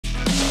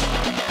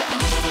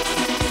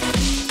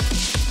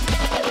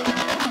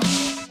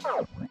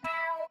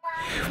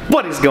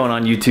What is going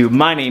on YouTube?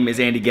 My name is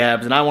Andy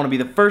Gabbs and I want to be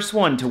the first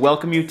one to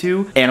welcome you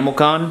to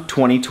ANIMALCON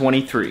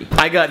 2023.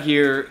 I got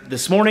here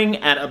this morning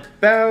at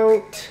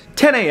about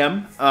 10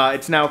 a.m.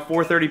 It's now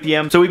 4:30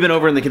 p.m. So we've been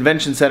over in the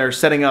convention center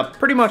setting up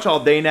pretty much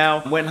all day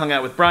now. Went and hung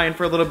out with Brian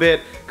for a little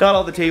bit, got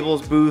all the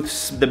tables,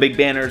 booths, the big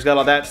banners, got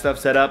all that stuff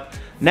set up.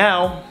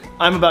 Now,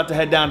 I'm about to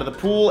head down to the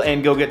pool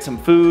and go get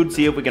some food,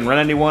 see if we can run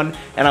anyone,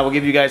 and I will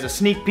give you guys a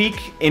sneak peek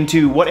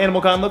into what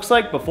ANIMALCON looks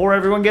like before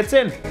everyone gets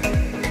in.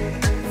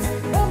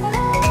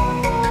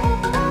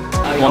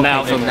 Well, okay,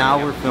 now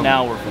we're filming.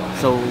 Now we're filming.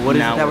 So what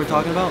is it that we're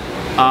talking about?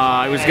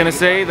 I was gonna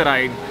say that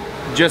I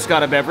just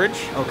got a beverage.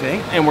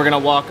 Okay. And we're gonna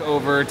walk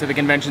over to the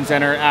convention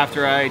center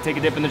after I take a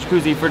dip in the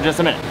jacuzzi for just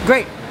a minute.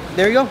 Great.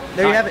 There you go.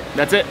 There you have it.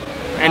 That's it.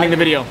 Ending the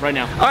video right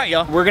now. All right,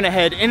 y'all. We're gonna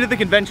head into the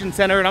convention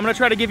center and I'm gonna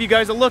try to give you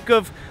guys a look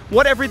of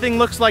what everything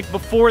looks like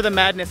before the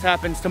madness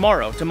happens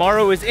tomorrow.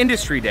 Tomorrow is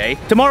industry day.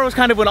 Tomorrow is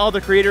kind of when all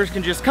the creators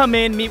can just come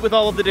in, meet with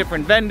all of the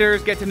different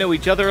vendors, get to know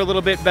each other a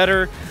little bit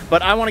better.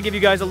 But I wanna give you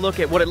guys a look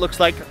at what it looks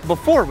like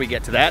before we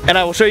get to that. And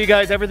I will show you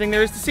guys everything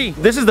there is to see.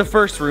 This is the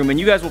first room and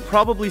you guys will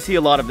probably see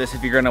a lot of this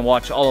if you're gonna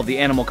watch all of the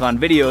ANIMALCON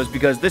videos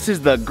because this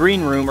is the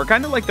green room, or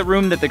kind of like the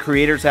room that the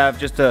creators have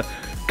just to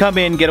come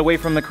in, get away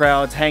from the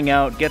crowds, hang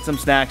out, get some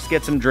snacks,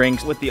 get some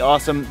drinks with the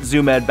awesome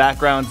Zoom Ed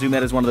background. Zoom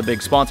Ed is one of the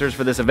big sponsors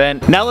for this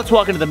event. Now let's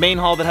walk into the main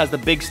hall that has the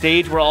big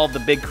stage where all of the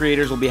big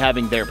creators will be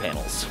having their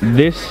panels.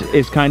 This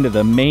is kind of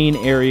the main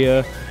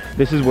area.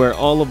 This is where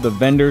all of the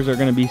vendors are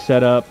gonna be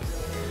set up.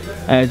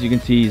 As you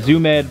can see,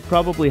 Zoom Ed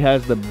probably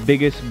has the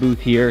biggest booth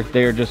here.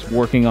 They're just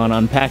working on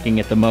unpacking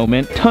at the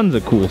moment. Tons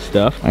of cool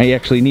stuff. I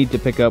actually need to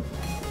pick up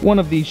one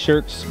of these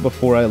shirts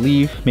before I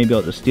leave. Maybe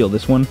I'll just steal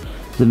this one.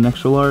 Is it an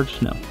extra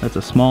large? No, that's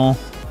a small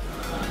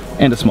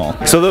and a small.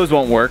 So those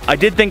won't work. I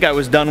did think I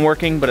was done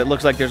working, but it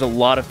looks like there's a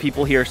lot of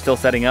people here still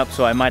setting up,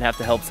 so I might have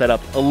to help set up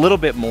a little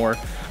bit more.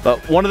 But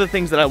one of the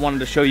things that I wanted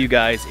to show you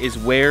guys is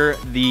where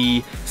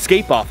the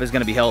Scape-Off is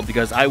gonna be held,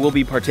 because I will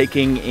be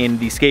partaking in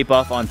the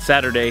Scape-Off on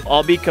Saturday.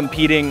 I'll be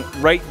competing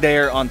right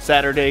there on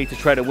Saturday to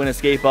try to win a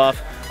Scape-Off.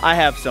 I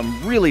have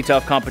some really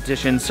tough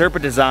competition.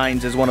 Serpent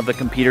Designs is one of the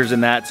competitors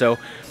in that, so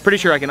pretty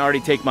sure I can already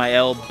take my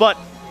L, but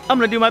I'm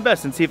gonna do my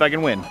best and see if I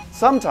can win.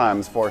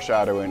 Sometimes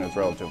foreshadowing is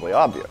relatively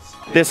obvious.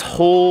 This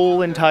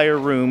whole entire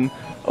room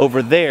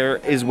over there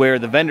is where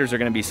the vendors are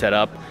gonna be set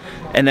up.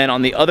 And then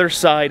on the other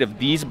side of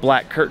these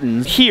black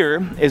curtains,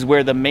 here is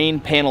where the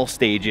main panel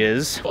stage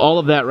is. All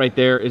of that right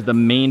there is the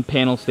main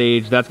panel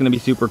stage. That's gonna be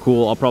super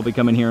cool. I'll probably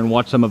come in here and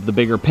watch some of the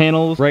bigger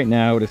panels. Right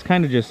now, it is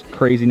kind of just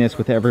craziness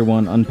with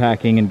everyone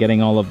unpacking and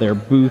getting all of their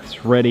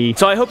booths ready.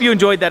 So I hope you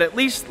enjoyed that at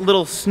least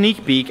little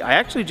sneak peek. I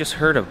actually just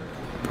heard a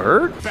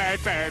bird? Bird,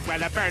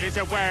 well, a bird is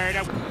a word.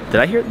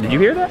 Did you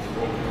hear that?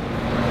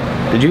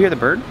 Did you hear the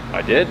bird?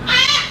 I did.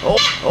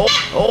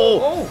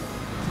 Oh.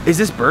 Is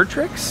this Bird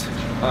Tricks?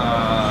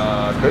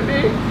 Could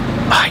be.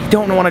 I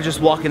don't want to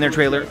just walk in their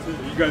trailer.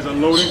 You guys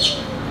unloading?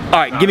 All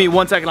right, give me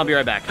 1 second, I'll be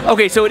right back.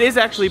 Okay, so it is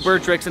actually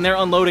Bird Tricks and they're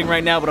unloading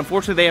right now, but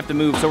unfortunately they have to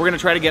move. So we're gonna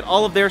try to get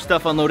all of their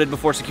stuff unloaded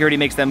before security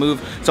makes them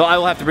move. So I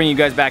will have to bring you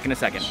guys back in a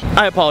second.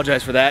 I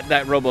apologize for that.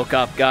 That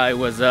RoboCop guy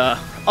was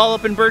all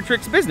up in Bird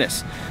Tricks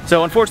business.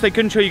 So unfortunately I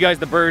couldn't show you guys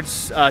the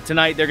birds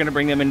tonight. They're gonna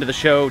bring them into the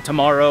show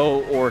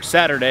tomorrow or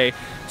Saturday.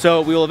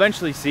 So we will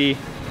eventually see.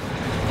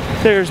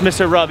 There's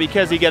Mr. Robbie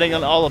Kesey getting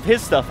all of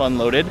his stuff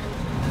unloaded.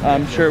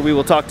 I'm sure we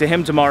will talk to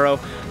him tomorrow.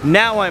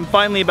 Now I'm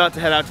finally about to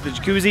head out to the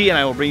jacuzzi and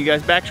I will bring you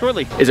guys back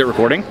shortly. Is it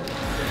recording?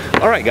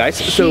 All right guys,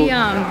 so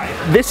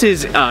this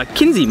is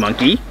Kinsey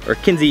Monkey, or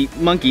Kinsey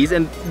Monkeys,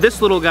 and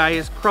this little guy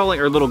is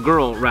crawling, or little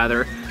girl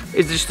rather,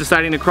 is just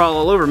deciding to crawl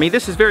all over me.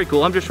 This is very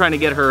cool. I'm just trying to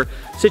get her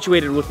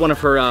situated with one of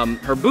her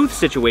her booth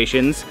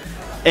situations.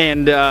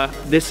 And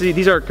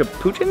these are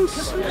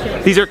capuchins?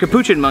 These are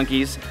capuchin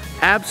monkeys.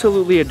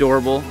 Absolutely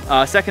adorable.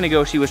 A second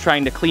ago she was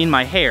trying to clean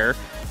my hair,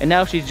 and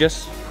now she's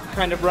just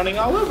kind of running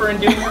all over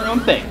and doing her own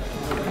thing.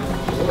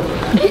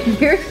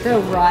 You're so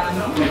rotten.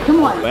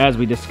 Come on. As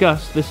we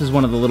discussed, this is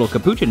one of the little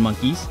capuchin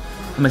monkeys.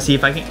 I'm gonna see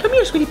if I can. Come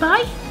here, sweetie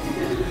pie.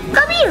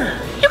 Come here.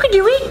 You can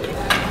do it.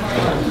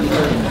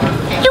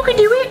 You can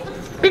do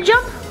it. Big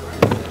jump.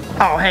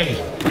 Oh, hey.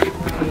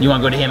 You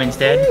wanna go to him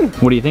instead?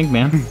 What do you think,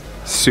 man?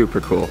 Super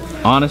cool.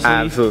 Honestly.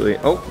 Absolutely.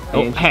 Oh,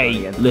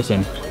 Hey,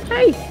 listen.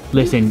 Hey.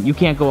 Listen, you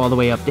can't go all the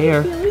way up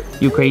there.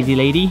 You crazy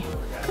lady.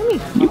 Come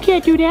here. You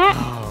can't do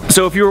that.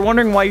 So if you were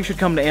wondering why you should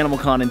come to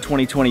ANIMALCON in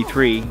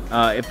 2023,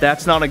 if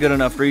that's not a good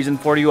enough reason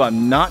for you,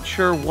 I'm not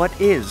sure what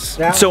is.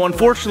 So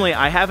unfortunately,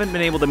 I haven't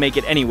been able to make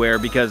it anywhere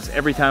because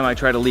every time I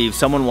try to leave,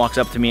 someone walks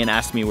up to me and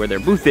asks me where their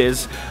booth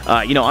is.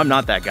 You know, I'm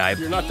not that guy.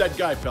 You're not that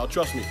guy, pal.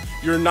 Trust me.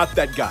 You're not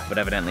that guy. But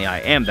evidently I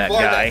am that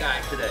guy.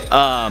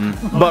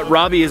 But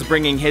Robbie is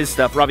bringing his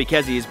stuff, Robbie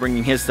Kesey is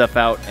bringing his stuff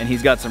out, and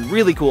he's got some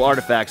really cool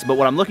artifacts. But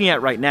what I'm looking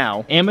at right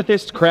now,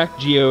 amethyst cracked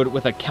geode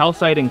with a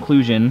calcite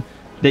inclusion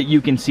that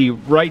you can see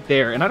right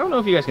there. And I don't know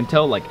if you guys can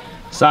tell, like,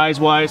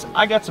 size-wise,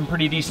 I got some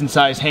pretty decent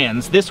sized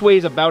hands. This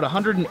weighs about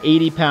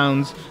 180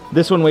 pounds.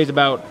 This one weighs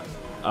about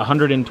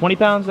 120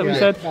 pounds, that we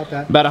said? About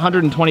that. About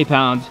 120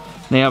 pounds.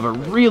 They have a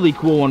really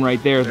cool one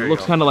right there. It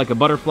looks kind of like a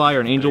butterfly or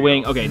an angel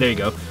wing. Okay, there you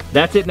go.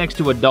 That's it next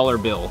to a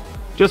 $1 bill.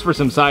 Just for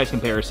some size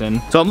comparison.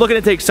 So I'm looking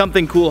to take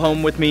something cool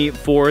home with me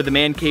for the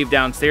man cave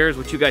downstairs,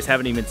 which you guys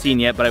haven't even seen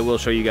yet, but I will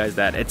show you guys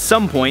that at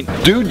some point.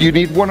 Dude, you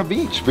need one of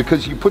each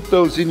because you put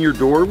those in your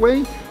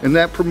doorway and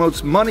that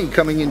promotes money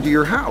coming into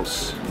your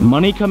house.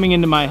 Money coming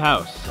into my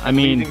house. I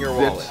mean, leaving your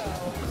wallet.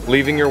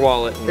 Leaving your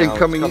wallet and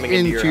coming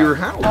into your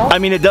house. I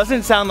mean, it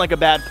doesn't sound like a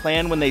bad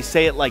plan when they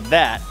say it like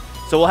that.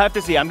 So we'll have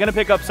to see. I'm gonna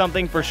pick up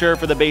something for sure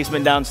for the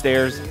basement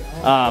downstairs.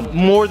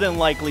 More than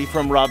likely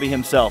from Robbie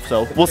himself.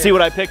 So we'll see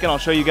what I pick and I'll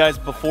show you guys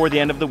before the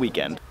end of the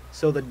weekend.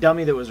 So the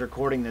dummy that was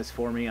recording this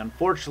for me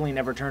unfortunately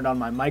never turned on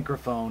my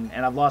microphone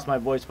and I've lost my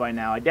voice by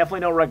now. I definitely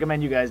don't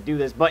recommend you guys do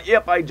this, but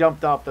yep, I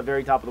jumped off the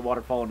very top of the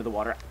waterfall into the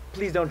water.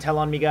 Please don't tell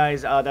on me,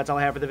 guys. That's all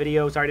I have for the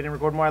video. Sorry I didn't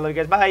record more. I love you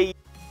guys. Bye.